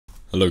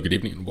Hello, good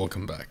evening and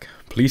welcome back.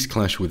 Police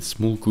clash with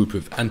small group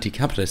of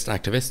anti-capitalist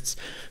activists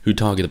who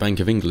target the Bank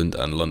of England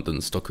and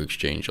London Stock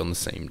Exchange on the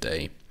same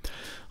day.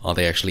 Are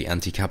they actually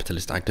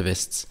anti-capitalist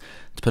activists?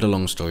 To put a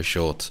long story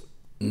short,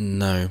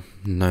 no,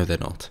 they're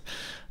not.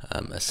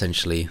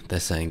 Essentially,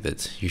 they're saying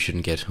that you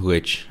shouldn't get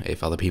rich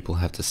if other people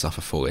have to suffer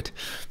for it,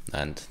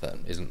 and that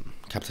isn't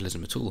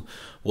capitalism at all.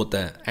 What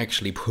they're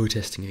actually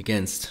protesting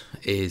against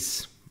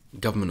is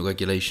government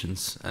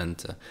regulations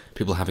and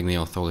people having the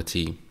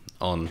authority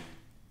on,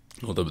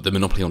 or the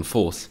monopoly on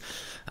force,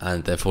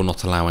 and therefore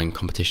not allowing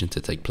competition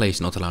to take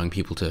place, not allowing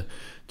people to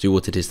do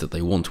what it is that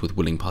they want with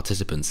willing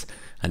participants,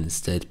 and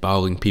instead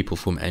barring people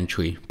from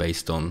entry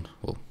based on,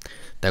 well,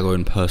 their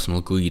own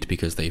personal greed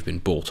because they've been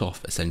bought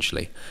off,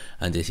 essentially.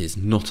 And it is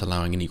not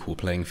allowing an equal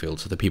playing field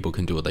so that people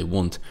can do what they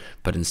want,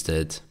 but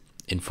instead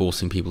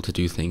enforcing people to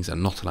do things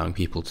and not allowing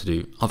people to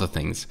do other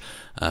things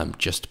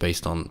just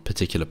based on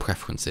particular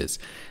preferences.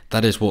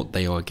 That is what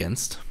they are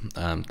against.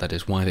 That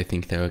is why they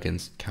think they're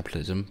against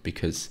capitalism,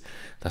 because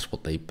that's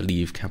what they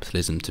believe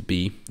capitalism to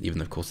be, even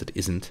though of course it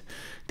isn't.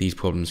 These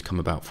problems come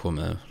about from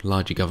a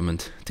larger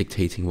government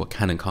dictating what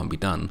can and can't be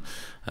done,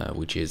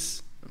 which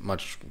is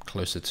much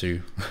closer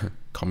to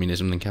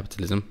communism than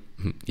capitalism.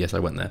 Yes, I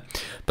went there.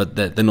 But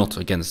they're not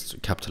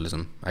against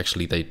capitalism.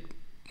 Actually, they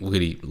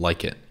really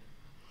like it.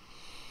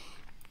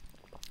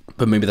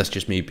 But maybe that's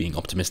just me being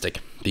optimistic,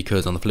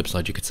 because on the flip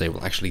side you could say,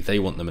 well, actually they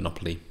want the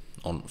monopoly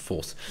on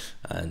force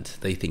and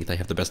they think they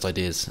have the best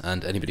ideas,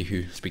 and anybody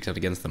who speaks out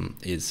against them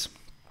is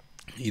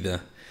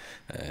either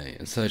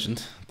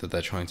insurgent, that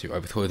they're trying to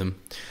overthrow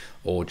them,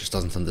 or just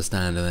doesn't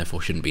understand and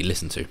therefore shouldn't be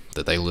listened to,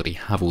 that they already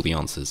have all the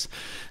answers,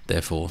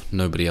 therefore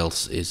nobody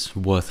else is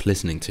worth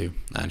listening to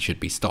and should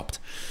be stopped,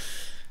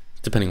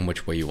 depending on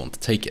which way you want to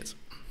take it.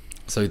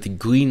 So the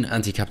Green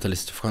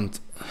Anti-Capitalist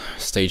Front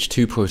staged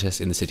 2 protests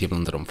in the City of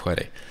London on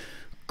Friday.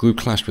 Group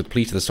clashed with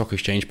police at the Stock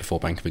Exchange before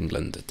Bank of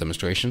England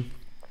demonstration.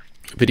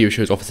 Video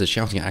shows officers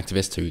shouting at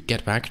activists to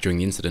get back during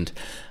the incident,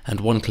 and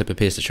one clip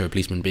appears to show a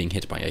policeman being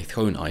hit by a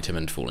thrown item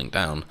and falling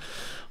down.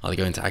 Are they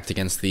going to act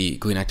against the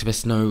Green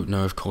activists?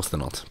 No, of course they're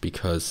not,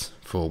 because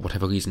for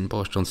whatever reason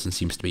Boris Johnson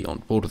seems to be on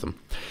board with them.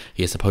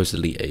 He is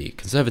supposedly a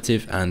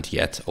conservative and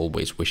yet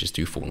always wishes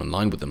to fall in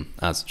line with them,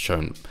 as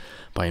shown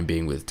by him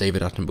being with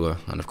David Attenborough,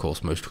 and of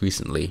course most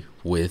recently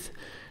with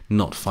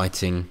not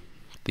fighting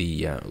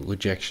the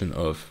rejection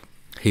of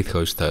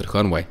Heathrow's third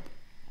runway.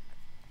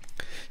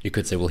 You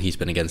could say, well, he's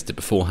been against it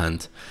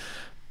beforehand,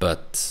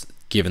 but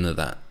given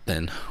that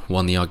then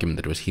won the argument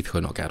that it was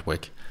Heathrow, not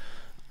Gatwick,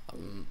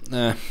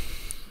 I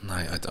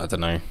don't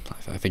know.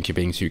 I think you're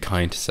being too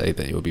kind to say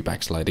that he would be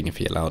backsliding if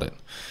he allowed it.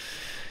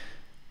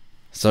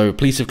 So,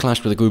 police have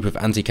clashed with a group of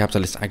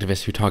anti-capitalist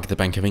activists who target the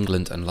Bank of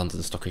England and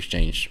London Stock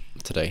Exchange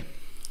today.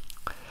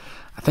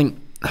 I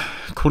think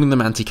calling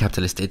them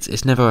anti-capitalist,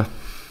 it's never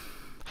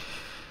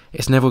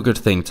a good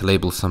thing to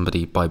label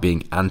somebody by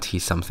being anti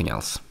something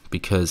else,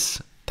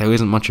 because there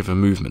isn't much of a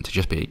movement to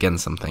just be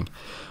against something.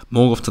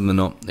 More often than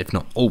not, if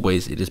not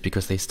always, it is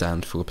because they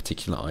stand for a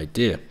particular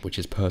idea which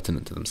is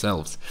pertinent to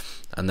themselves,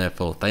 and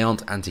therefore they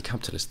aren't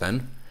anti-capitalist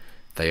then,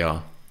 they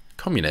are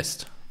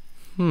communist,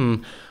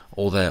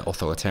 or they're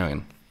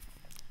authoritarian.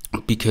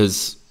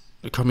 Because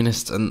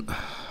communists, and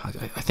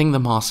I think the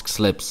mask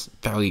slips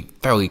very,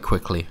 very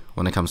quickly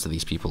when it comes to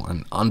these people,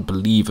 and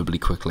unbelievably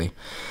quickly,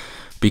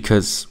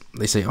 because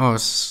they say, oh,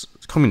 it's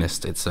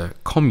communist, it's a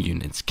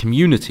commune, it's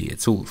community,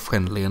 it's all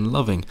friendly and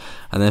loving,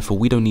 and therefore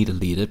we don't need a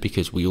leader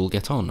because we all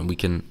get on and we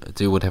can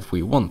do whatever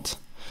we want.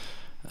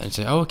 And you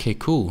say, oh, okay,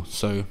 cool,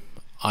 so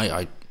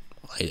I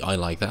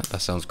like that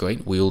sounds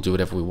great, we all do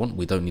whatever we want,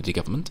 we don't need a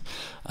government.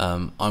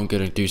 I'm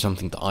going to do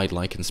something that I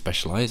like and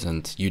specialise,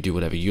 and you do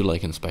whatever you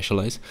like and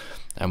specialise,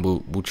 and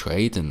we'll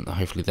trade, and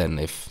hopefully then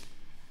if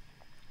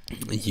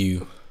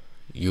you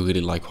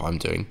really like what I'm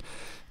doing,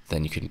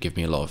 then you can give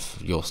me a lot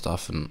of your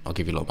stuff and I'll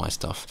give you a lot of my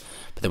stuff.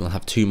 But then we'll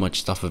have too much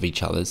stuff of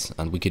each other's,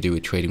 and we could do it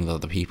trading with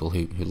other people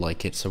who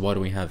like it. So why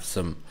don't we have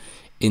some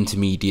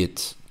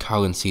intermediate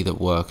currency that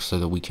works so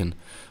that we can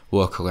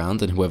work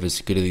around, and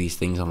whoever's good at these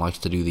things and likes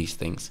to do these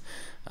things,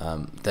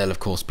 they'll of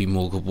course be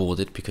more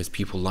rewarded because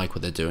people like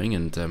what they're doing,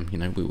 and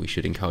we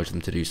should encourage them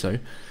to do so.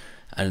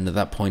 And at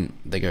that point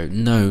they go,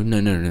 no,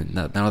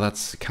 now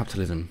that's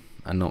capitalism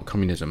and not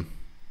communism.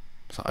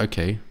 So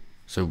okay,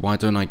 so why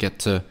don't I get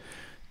to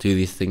do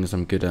these things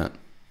I'm good at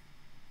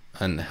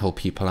and help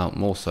people out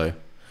more so?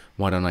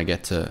 Why don't I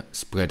get to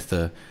spread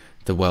the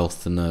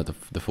wealth and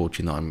the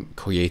fortune that I'm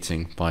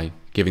creating by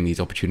giving these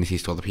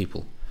opportunities to other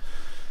people?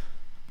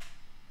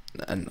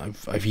 And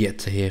I've yet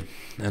to hear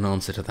an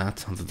answer to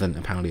that, other than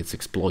apparently it's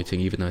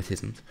exploiting, even though it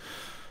isn't.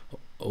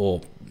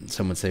 Or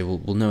some would say,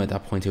 well no, at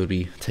that point it would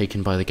be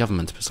taken by the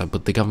government.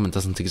 But the government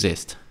doesn't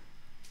exist.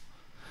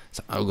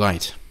 So, oh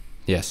right,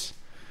 yes.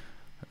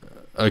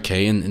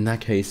 Okay, in that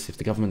case, if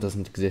the government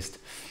doesn't exist,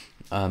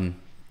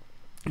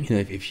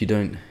 if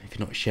you're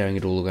not sharing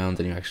it all around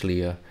and you're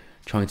actually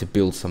trying to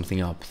build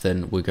something up,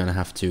 then we're going to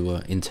have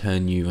to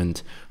intern you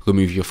and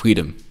remove your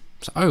freedom.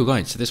 So, oh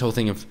right, so this whole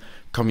thing of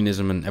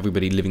communism and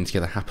everybody living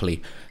together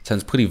happily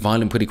turns pretty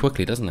violent pretty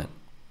quickly, doesn't it?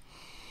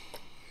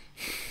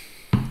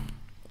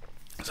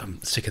 So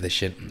I'm sick of this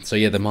shit. So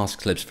yeah, the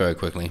mask slips very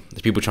quickly.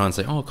 As people try and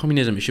say, oh,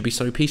 communism, it should be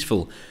so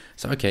peaceful.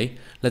 So okay,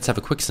 let's have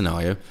a quick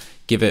scenario,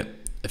 give it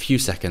a few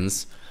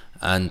seconds,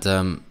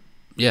 and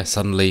yeah,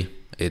 suddenly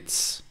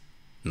it's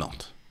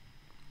not.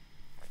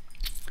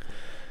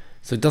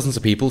 So dozens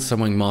of people, some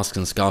wearing masks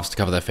and scarves to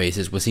cover their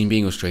faces, were seen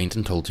being restrained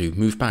and told to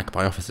move back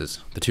by officers.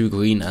 The 2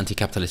 green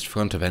anti-capitalist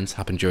front events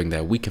happened during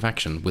their week of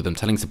action, with them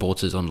telling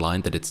supporters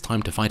online that it's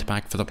time to fight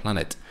back for the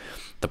planet.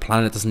 The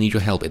planet doesn't need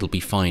your help, it'll be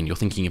fine. You're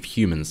thinking of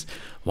humans.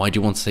 Why do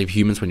you want to save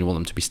humans when you want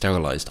them to be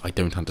sterilised? I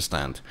don't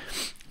understand.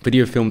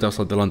 Video filmed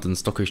outside the London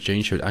Stock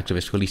Exchange showed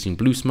activists releasing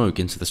blue smoke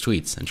into the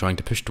streets and trying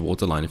to push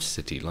towards a line of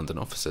City London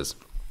officers.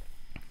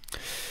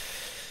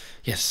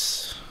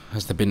 Yes.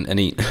 Has there been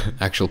any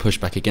actual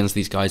pushback against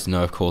these guys?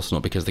 No, of course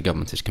not, because the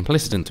government is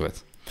complicit into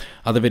it.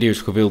 Other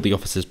videos revealed the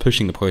officers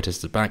pushing the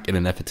protesters back in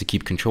an effort to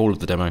keep control of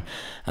the demo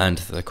and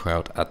the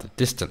crowd at a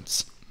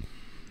distance.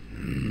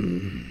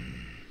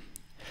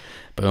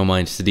 Bear in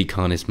mind, Sadiq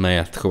Khan is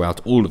mayor throughout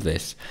all of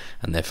this,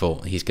 and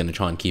therefore he's going to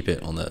try and keep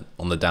it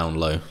on the down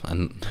low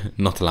and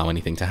not allow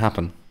anything to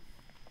happen.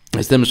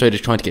 As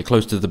demonstrators tried to get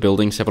close to the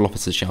building, several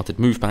officers shouted,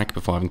 "Move back,"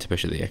 before having to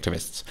push at the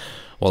activists.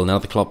 While in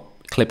another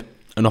clip,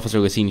 an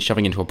officer was seen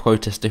shoving into a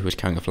protester who was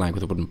carrying a flag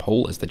with a wooden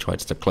pole as they tried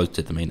to step close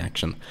to the main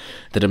action.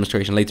 The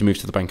demonstration later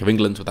moved to the Bank of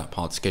England, with that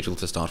part scheduled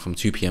to start from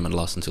 2 PM and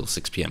last until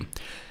 6 PM.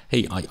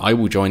 Hey, I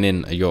will join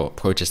in your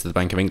protest at the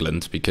Bank of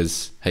England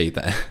because, hey,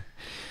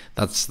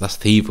 that's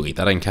thievery.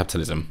 That ain't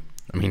capitalism.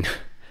 I mean,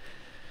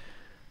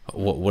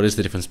 what is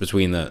the difference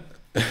between the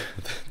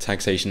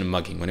taxation and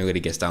mugging when it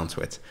really gets down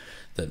to it?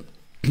 That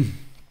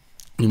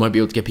you might be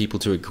able to get people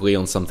to agree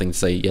on something, to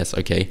say, yes,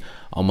 okay,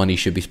 our money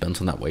should be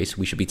spent on that way, so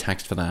we should be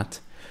taxed for that.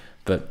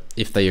 But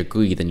if they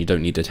agree, then you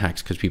don't need a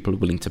tax because people are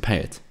willing to pay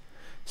it.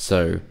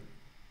 So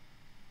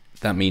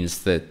that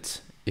means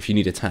that if you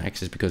need a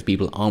tax, it's because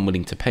people aren't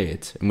willing to pay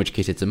it, in which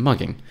case it's a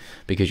mugging,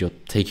 because you're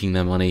taking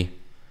their money,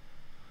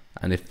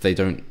 and if they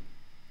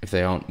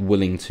aren't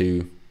willing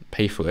to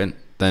pay for it,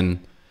 then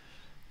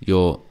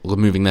you're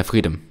removing their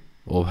freedom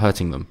or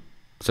hurting them.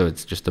 So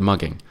it's just a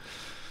mugging.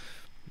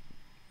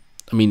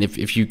 I mean,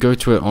 if you go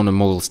to it on a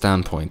moral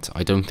standpoint,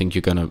 I don't think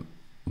you're going to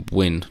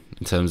win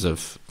in terms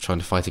of trying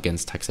to fight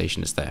against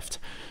taxation as theft.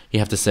 You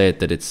have to say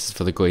it that it's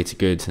for the greater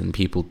good and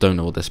people don't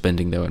know what they're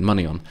spending their own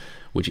money on,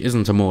 which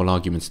isn't a moral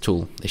argument at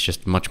all. It's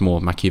just much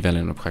more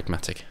Machiavellian and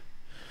pragmatic.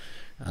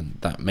 And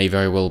that may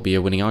very well be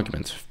a winning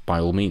argument, by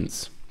all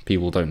means.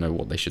 People don't know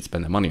what they should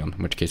spend their money on,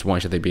 in which case, why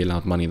should they be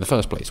allowed money in the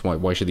first place?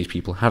 Why should these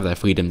people have their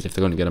freedoms if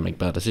they're only going to make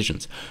bad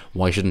decisions?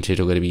 Why shouldn't it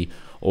already be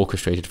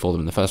orchestrated for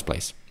them in the first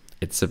place?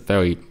 It's a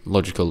very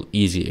logical,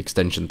 easy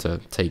extension to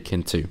take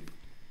into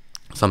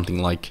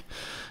something like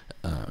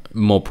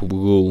mob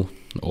rule,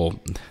 or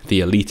the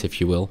elite, if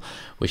you will,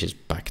 which is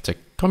back to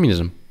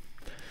communism.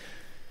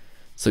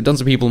 So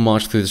dozens of people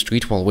marched through the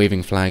street while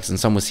waving flags, and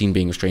some were seen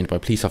being restrained by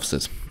police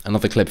officers.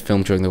 Another clip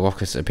filmed during the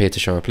riots appeared to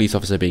show a police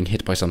officer being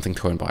hit by something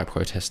thrown by a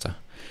protester.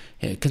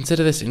 Yeah,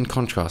 consider this in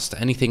contrast to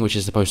anything which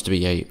is supposed to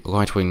be a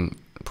right-wing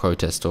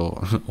protest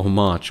or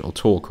march or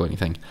talk or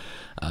anything.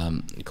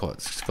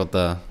 It's got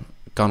the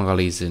gun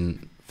rallies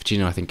in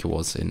Virginia, I think it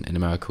was, in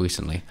America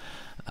recently,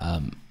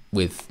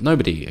 with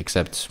nobody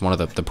except one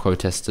of the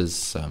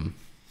protesters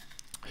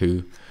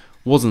who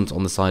wasn't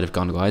on the side of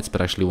gun rights,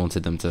 but actually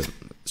wanted them to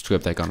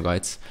strip their gun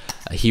rights.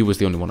 He was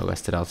the only one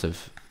arrested out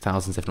of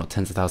thousands, if not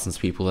tens of thousands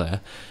of people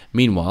there.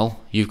 Meanwhile,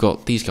 you've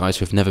got these guys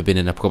who have never been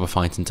in a proper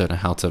fight and don't know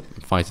how to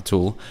fight at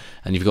all,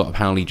 and you've got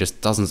apparently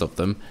just dozens of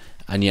them,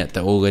 and yet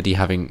they're already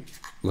having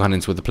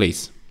run-ins with the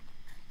police.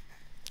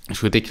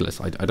 It's ridiculous.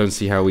 I don't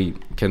see how we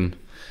can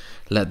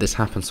let this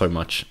happen so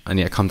much, and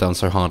yet come down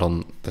so hard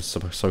on the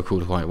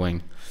so-called right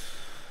wing.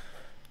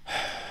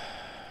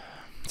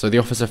 So the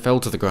officer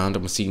fell to the ground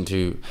and was seen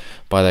to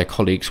by their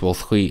colleagues, while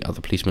 3 other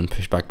policemen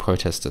pushed back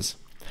protesters.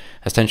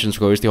 As tensions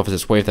rose, the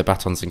officers waved their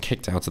batons and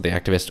kicked out at the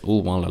activists,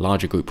 all while a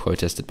larger group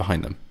protested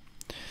behind them.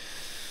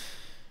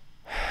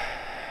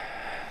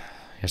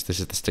 Yes, this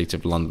is the state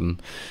of London.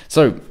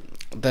 So,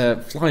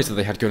 the flies that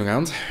they had going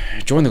around: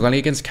 join the rally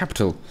against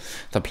capital.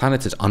 The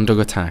planet is under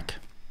attack.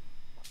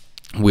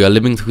 We are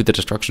living through the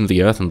destruction of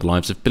the earth and the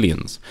lives of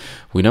billions.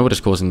 We know what is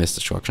causing this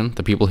destruction: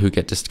 the people who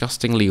get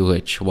disgustingly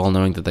rich while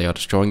knowing that they are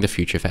destroying the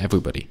future for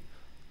everybody.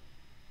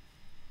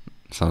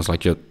 Sounds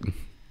like you're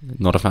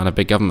not a fan of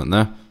big government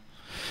there.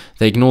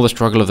 They ignore the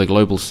struggle of the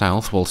global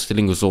south while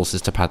stealing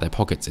resources to pad their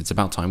pockets. It's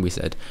about time we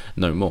said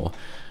no more.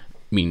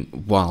 I mean,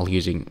 while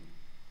using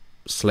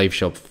slave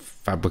shop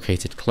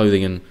fabricated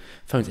clothing and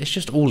phones. It's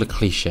just all a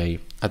cliche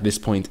at this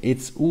point.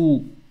 It's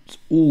all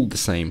the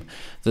same,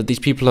 that these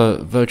people are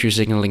virtue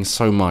signaling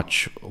so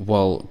much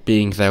while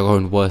being their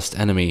own worst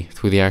enemy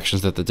through the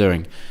actions that they're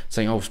doing,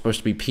 saying, oh, we're supposed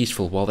to be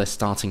peaceful while they're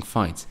starting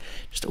fights.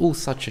 Just all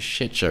such a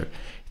shit show.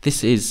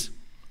 This is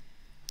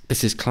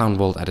clown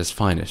world at its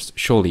finest.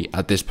 Surely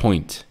at this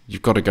point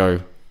you've got to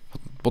go,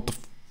 what the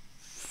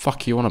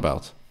fuck are you on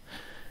about?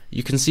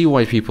 You can see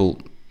why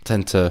people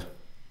tend to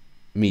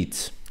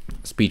meet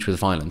speech with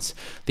violence.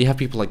 They have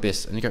people like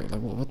this and you go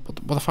like, what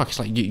the fuck? It's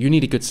like you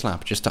need a good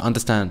slap just to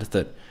understand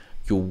that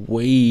you're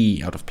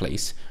way out of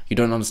place, you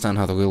don't understand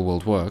how the real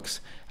world works,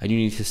 and you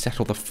need to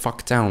settle the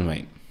fuck down,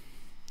 mate.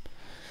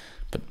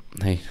 But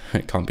hey,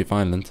 it can't be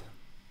violent.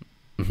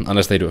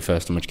 Unless they do it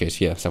first, in which case,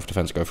 yeah,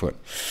 self-defense, go for it.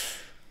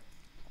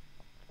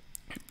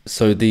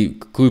 So the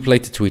group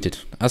later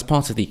tweeted, as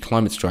part of the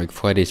climate strike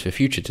Fridays for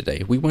Future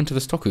today, we went to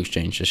the stock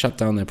exchange to shut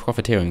down their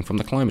profiteering from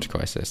the climate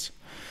crisis.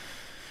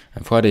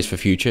 And Fridays for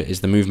Future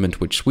is the movement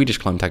which Swedish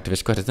climate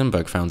activist Greta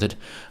Thunberg founded,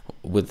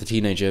 with the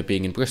teenager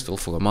being in Bristol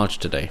for a march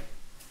today.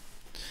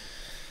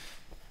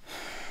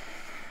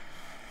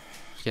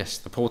 Yes,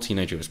 the poor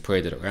teenager was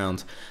paraded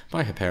around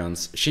by her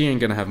parents. She ain't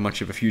going to have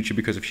much of a future,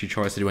 because if she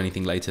tries to do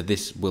anything later,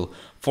 this will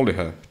follow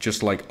her,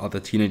 just like other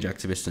teenage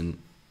activists and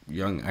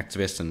young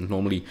activists and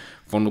normally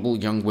vulnerable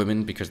young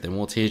women, because they're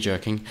more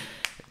tear-jerking,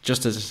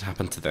 just as has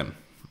happened to them.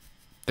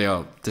 They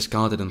are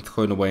discarded and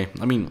thrown away.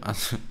 I mean,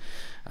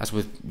 as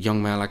with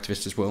young male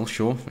activists as well,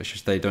 sure. It's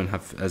just they don't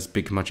have as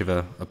big much of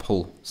a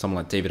pull. Someone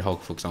like David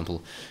Hogg, for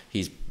example,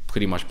 he's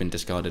pretty much been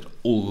discarded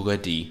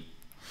already,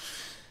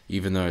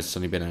 even though it's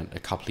only been a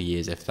couple of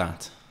years, if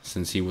that,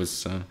 since he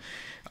was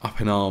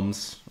up in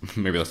arms,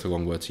 maybe that's the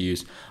wrong word to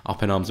use,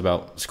 up in arms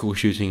about school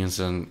shootings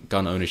and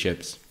gun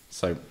ownerships.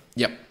 So,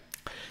 yep.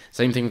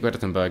 Same thing with Greta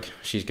Thunberg.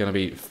 She's going to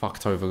be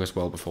fucked over as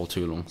well before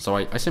too long. So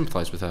I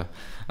sympathise with her,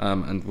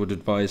 and would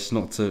advise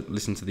not to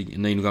listen to the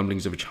inane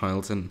rumblings of a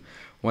child. And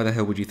why the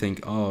hell would you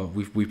think, oh,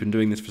 we've been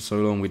doing this for so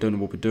long, we don't know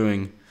what we're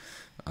doing,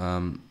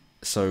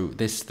 so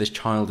this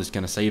child is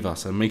going to save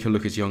us, and make her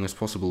look as young as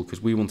possible,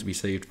 because we want to be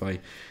saved by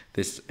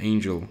this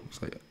angel.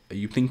 It's like, are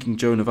you thinking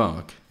Joan of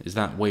Arc? Is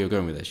that where you're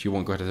going with this? You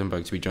want Greta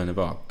Thunberg to be Joan of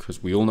Arc?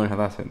 Because we all know how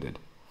that ended.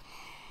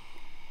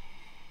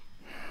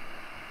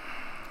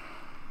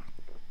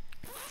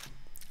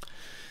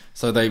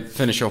 So they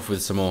finish off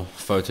with some more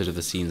photos of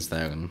the scenes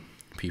there, and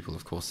people,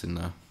 of course,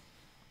 in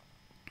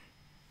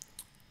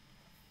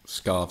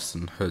scarves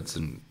and hoods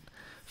and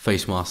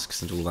face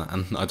masks and all that.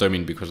 And I don't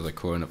mean because of the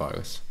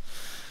coronavirus.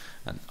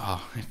 And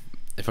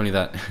if only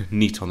that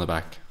neat on the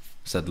back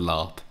said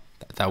LARP,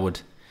 that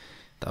would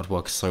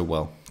work so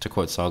well. To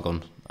quote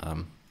Sargon,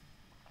 that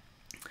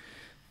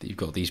you've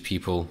got these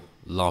people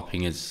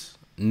LARPing as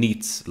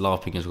neats,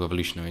 LARPing as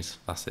revolutionaries.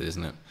 That's it,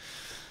 isn't it?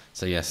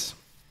 So yes,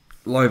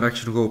 live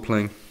action role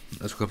playing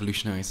as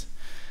revolutionaries.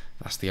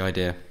 That's the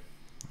idea.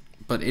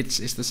 But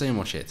it's the same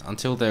old shit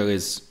until there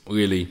is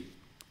really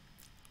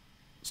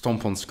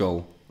stomp on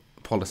skull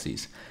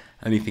policies,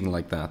 anything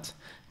like that.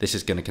 This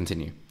is going to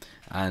continue.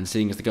 And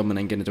seeing as the government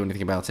ain't going to do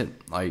anything about it,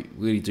 I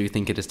really do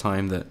think it is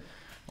time that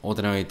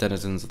ordinary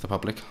denizens of the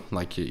public,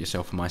 like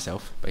yourself and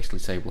myself, basically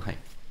say, well, hey,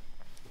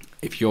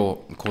 if you're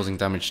causing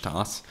damage to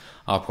us,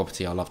 our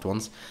property, our loved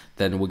ones,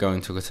 then we're going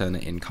to return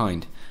it in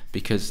kind,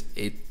 because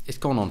it's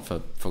gone on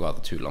for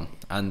rather too long,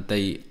 and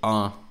they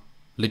are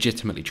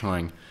legitimately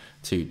trying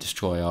to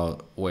destroy our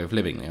way of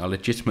living. They are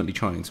legitimately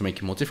trying to make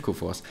it more difficult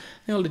for us.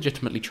 They are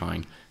legitimately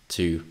trying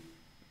to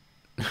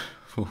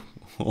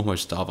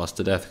almost starve us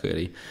to death,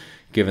 really,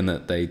 given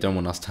that they don't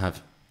want us to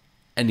have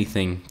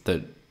anything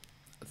that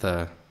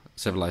the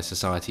civilized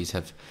societies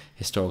have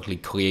historically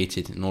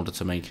created in order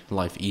to make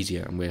life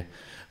easier. And we're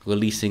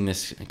releasing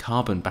this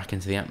carbon back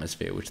into the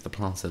atmosphere, which the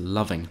plants are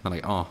loving. They're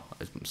like, oh,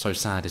 it's so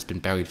sad, it's been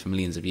buried for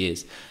millions of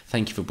years.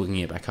 Thank you for bringing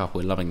it back up,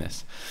 we're loving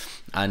this.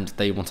 And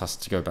they want us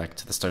to go back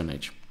to the Stone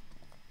Age,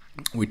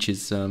 which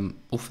is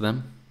all for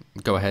them.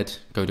 Go ahead,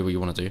 go do what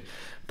you want to do.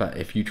 But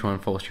if you try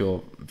and force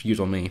your views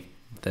on me,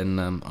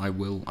 then I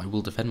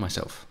will defend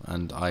myself,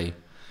 and I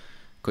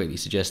greatly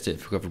suggest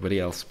it for everybody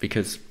else,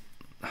 because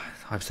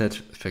I've said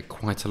for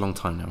quite a long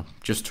time now,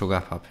 just to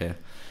wrap up here,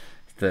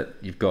 that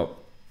you've got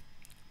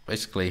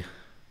basically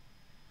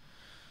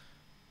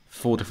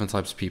 4 different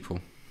types of people,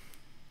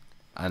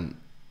 and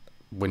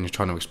when you're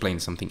trying to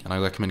explain something, and I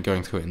recommend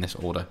going through it in this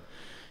order,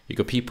 you've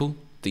got people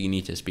that you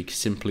need to speak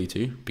simply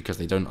to because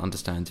they don't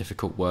understand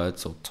difficult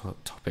words or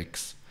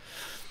topics.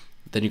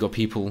 Then you've got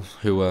people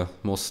who are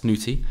more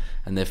snooty,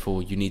 and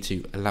therefore you need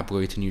to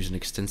elaborate and use an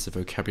extensive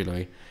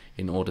vocabulary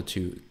in order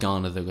to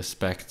garner the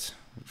respect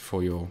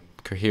for your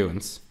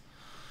coherence.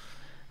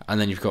 And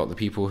then you've got the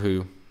people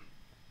who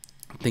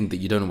think that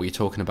you don't know what you're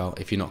talking about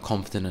if you're not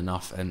confident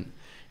enough, and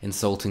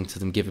insulting to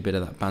them, give a bit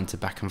of that banter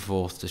back and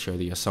forth to show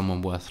that you're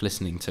someone worth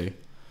listening to.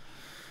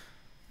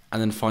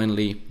 And then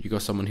finally, you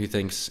got someone who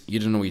thinks you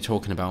don't know what you're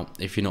talking about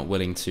if you're not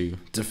willing to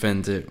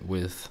defend it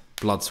with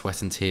blood,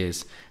 sweat and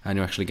tears, and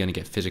you're actually going to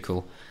get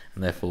physical,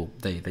 and therefore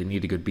they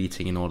need a good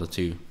beating in order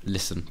to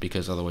listen,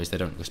 because otherwise they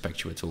don't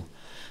respect you at all.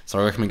 So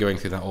I recommend going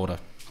through that order.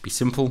 Be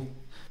simple,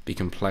 be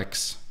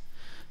complex,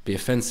 be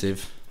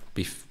offensive,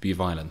 be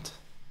violent.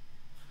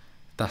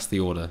 That's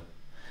the order.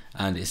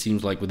 And it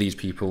seems like with these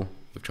people,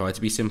 we've tried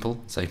to be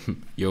simple, say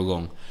you're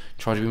wrong.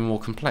 Try to be more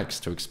complex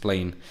to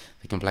explain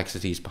the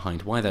complexities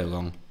behind why they're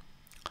wrong.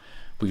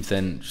 We've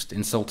then just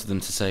insulted them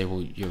to say,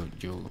 well, you're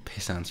a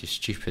pissant, you're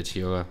stupid,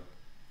 you're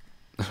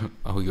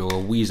a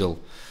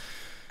weasel.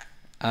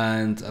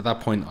 And at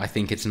that point, I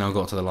think it's now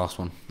got to the last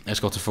one.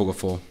 It's got to 4 of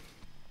 4.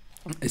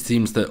 it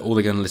seems that all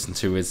they're going to listen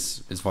to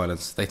is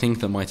violence. They think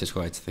that might is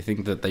right. They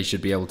think that they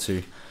should be able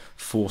to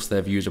force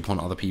their views upon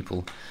other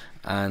people.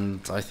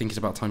 And I think it's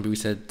about time we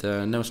said,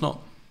 no, it's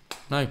not.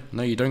 No,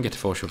 you don't get to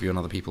force your view on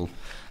other people.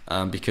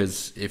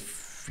 Because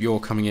if you're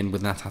coming in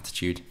with that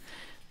attitude,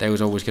 there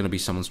is always going to be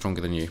someone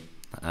stronger than you.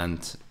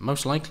 And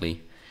most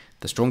likely,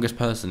 the strongest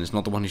person is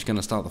not the one who's going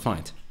to start the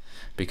fight,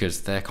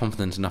 because they're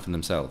confident enough in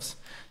themselves.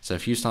 So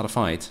if you start a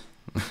fight,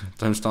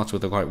 don't start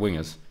with the right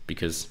wingers,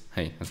 because,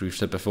 hey, as we've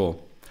said before,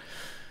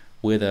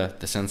 we're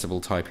the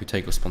sensible type who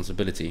take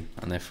responsibility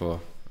and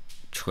therefore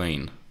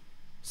train.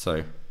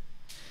 So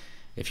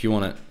if you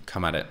want it,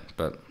 come at it.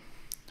 But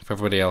for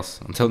everybody else,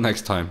 until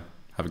next time,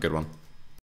 have a good one.